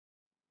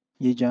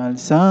ये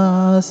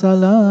Jalsa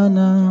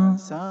Salana,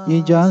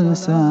 ये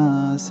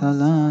Jalsa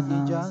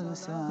Salana,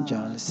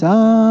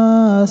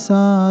 Jalsa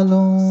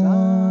Salon.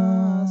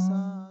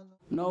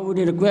 Now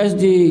we request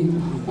the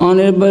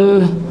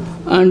Honorable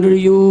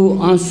Andrew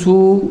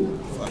Ansu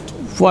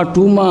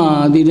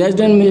Fatorma, the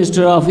Resident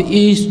Minister of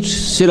East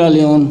Sierra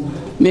Leone.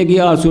 May he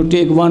also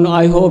take one.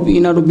 I hope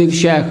he not a big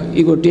sheikh.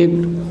 He could take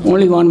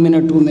only 1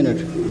 minute, 2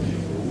 minutes.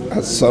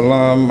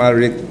 Assalamu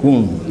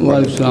alaikum.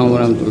 Wa alaikum salam wa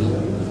rahmatullah.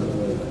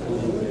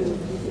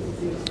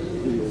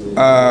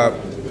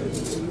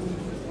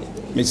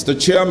 Mr.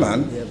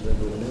 Chairman,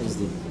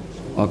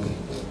 Okay.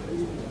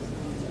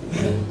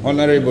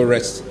 Honorable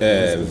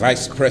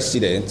Vice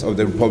President of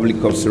the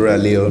Republic of Sierra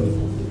Leone,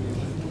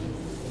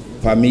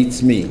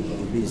 permit me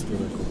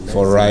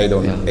for ride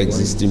on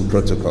existing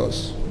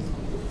protocols.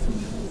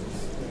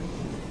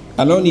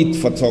 I don't need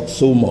for talk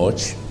so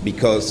much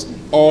because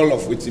all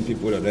of which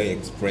people that they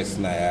express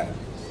now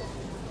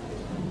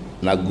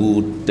a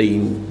good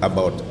thing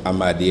about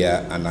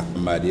Ahmdiyya and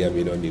Ahmdiyya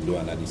we don't do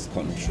in this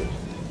country.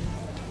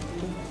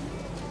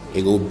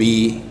 It will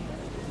be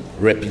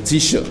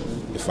repetition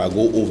if I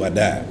go over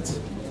that.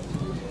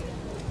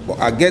 But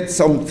I get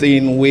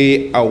something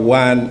where I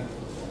want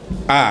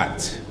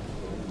add.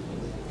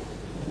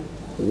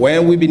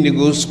 When we been to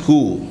go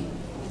school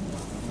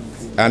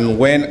and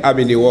when I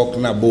been to work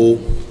na bo,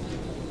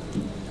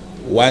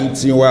 one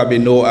thing where I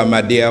been know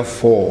Ahmdiyya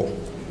for.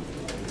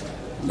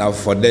 Now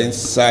for them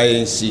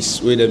sciences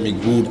where them be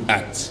good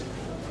at.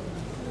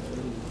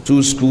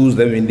 Two schools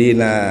them in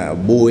na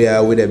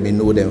Boya where them be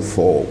know them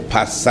for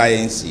past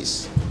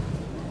sciences.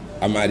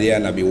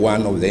 Ahmdiyya na be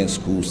one of them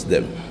schools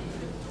them.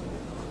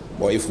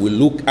 But if we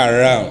look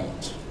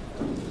around,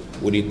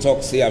 we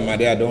talk say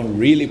Ahmdiyya don't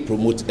really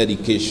promote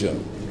education.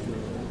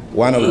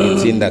 One of the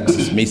things that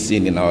is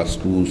missing in our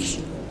schools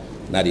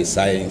are the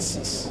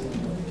sciences.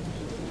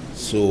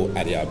 So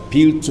I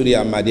appeal to the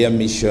Ahmdiyya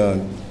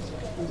mission,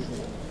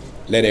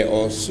 let it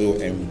also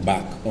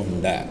embark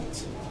on that,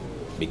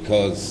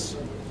 because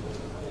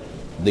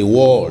the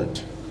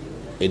world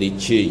it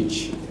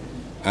change,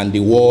 and the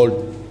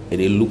world it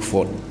look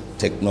for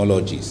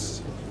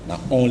technologies.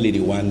 Not only the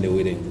one the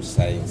way they do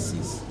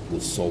sciences will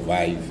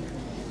survive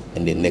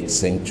in the next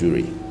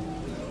century.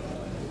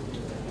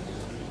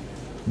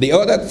 The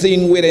other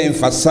thing we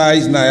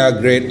emphasize now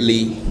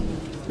greatly,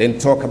 then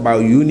talk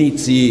about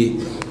unity,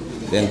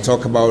 then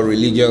talk about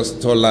religious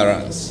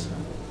tolerance.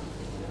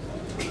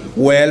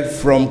 Well,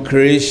 from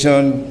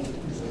creation,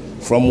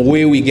 from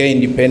where we get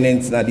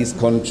independence in this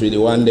country,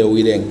 the one that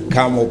we then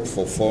come up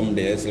for form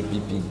the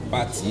SLPP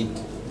party,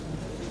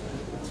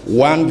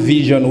 one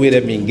vision we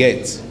have been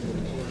get.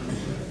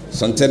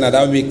 Something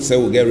that makes say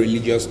we get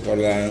religious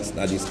tolerance in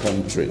this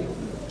country.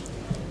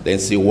 Then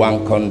say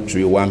one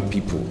country, one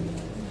people.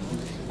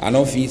 And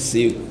if we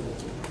say,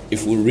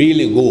 if we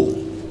really go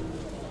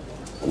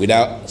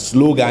without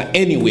slogan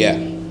anywhere,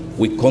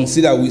 we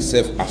consider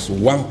ourselves as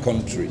one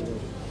country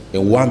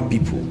and one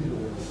people,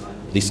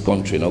 this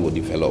country not will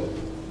develop.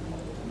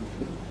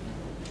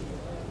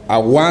 I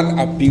want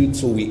to appeal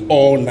to we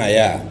all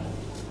Naya,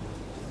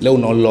 let us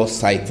not lose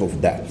sight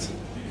of that.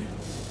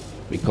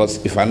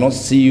 Because if I not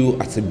see you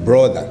as a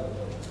brother,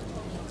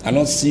 I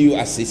not see you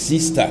as a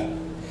sister,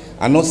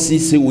 I not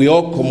see we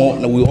all come out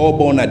and we all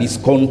born in this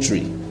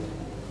country,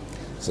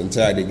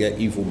 sometimes they get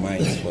evil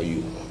minds for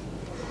you.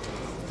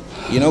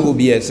 You know go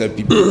be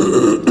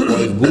SLPP. But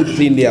a good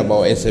thing there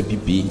about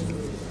SLPP,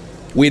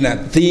 when a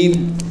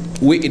thing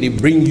where they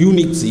bring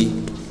unity,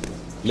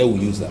 let us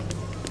use that.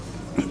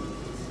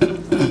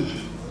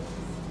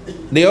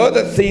 The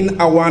other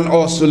thing I want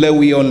also let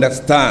we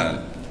understand,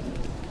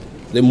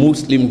 the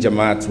Muslim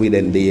Jama'at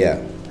within there.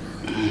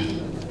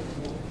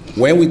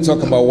 When we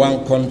talk about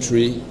one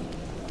country,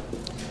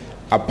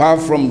 apart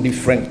from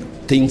different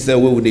things that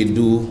what they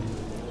do,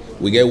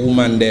 we get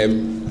women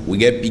them, we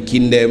get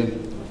picking them,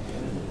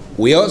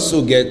 we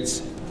also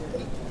get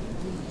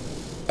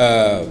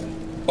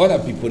other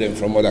people them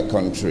from other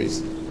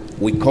countries.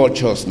 We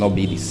cultures not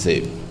be the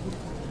same.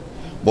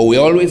 But we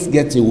always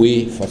get a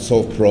way for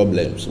solve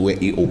problems where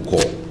it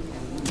occur.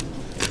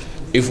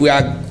 If we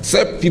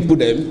accept people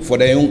them for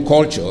their own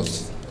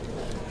cultures,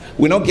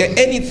 we don't get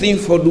anything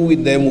for do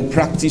with them, we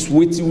practice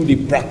what they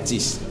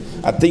practice.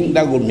 I think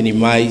that will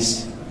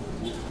minimize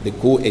the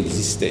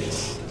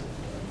coexistence.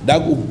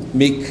 That will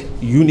make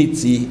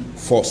unity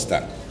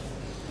foster.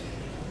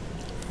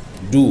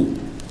 Do.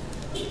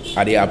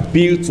 And they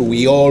appeal to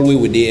we all we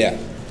were there.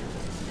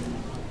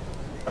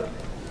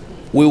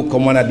 We will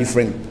come under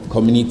different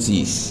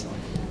communities.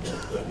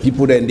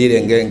 People then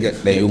didn't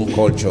get their own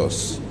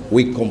cultures.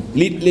 We're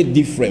completely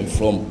different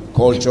from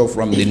culture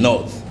from the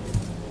north.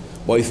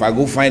 But if I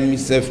go find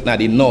myself in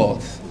the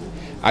north,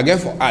 I get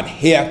for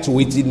adhere to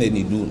it in they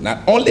do. Not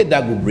only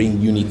that will bring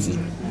unity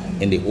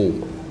in the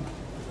home.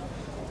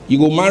 You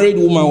go married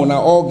woman when I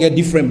all get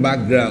different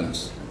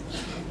backgrounds.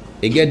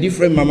 They get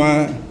different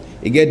mama,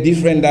 they get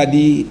different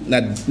daddy,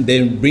 that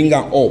then bring her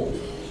up.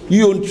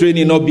 You don't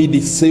training not be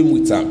the same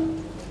with them.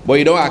 But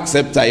you don't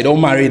accept her, you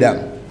don't marry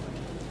them.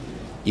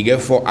 You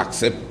get for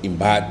accept in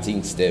bad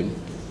things them.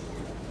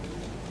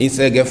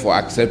 Instead get for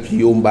accept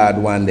your bad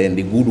one, then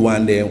the good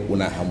one then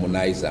una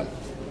harmonize them.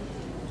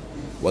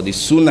 But the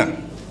sooner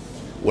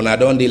when I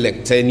done the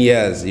like 10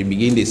 years, you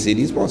begin to say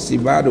this was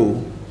bad.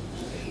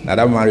 Now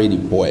that marry the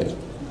boy.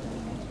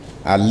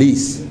 At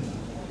least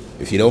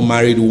if you don't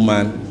marry the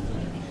woman,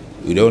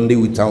 you don't live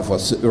with them for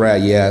several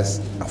years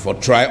and for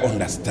try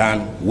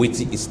understand what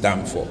it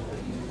stand for.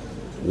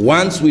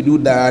 Once we do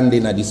that,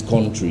 then in this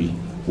country,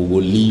 we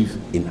will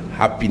live in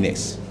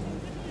happiness.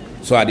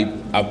 So I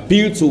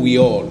appeal to we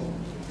all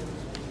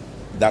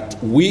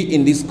that we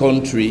in this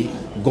country,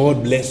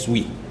 God bless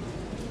we.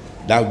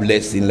 That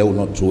blessing, let will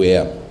not throw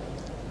here.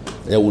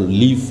 They will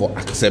live for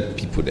accept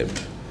people them.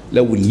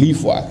 Let will live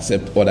for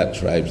accept other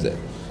tribes them.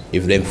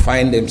 If they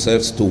find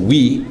themselves to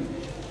we,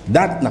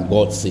 that na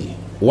God say.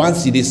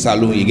 Once you this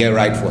saloon, you get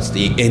right for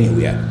stay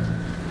anywhere.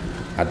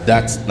 At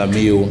that, na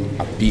me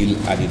appeal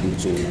I do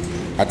to.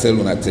 I tell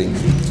you, I thank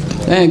you.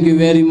 Thank you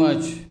very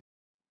much.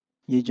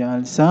 Ye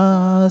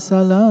Jalsa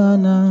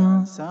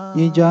Salana,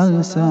 Ye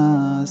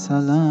Jalsa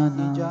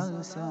Salana,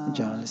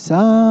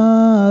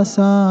 Jalsa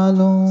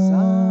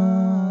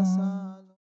Salana.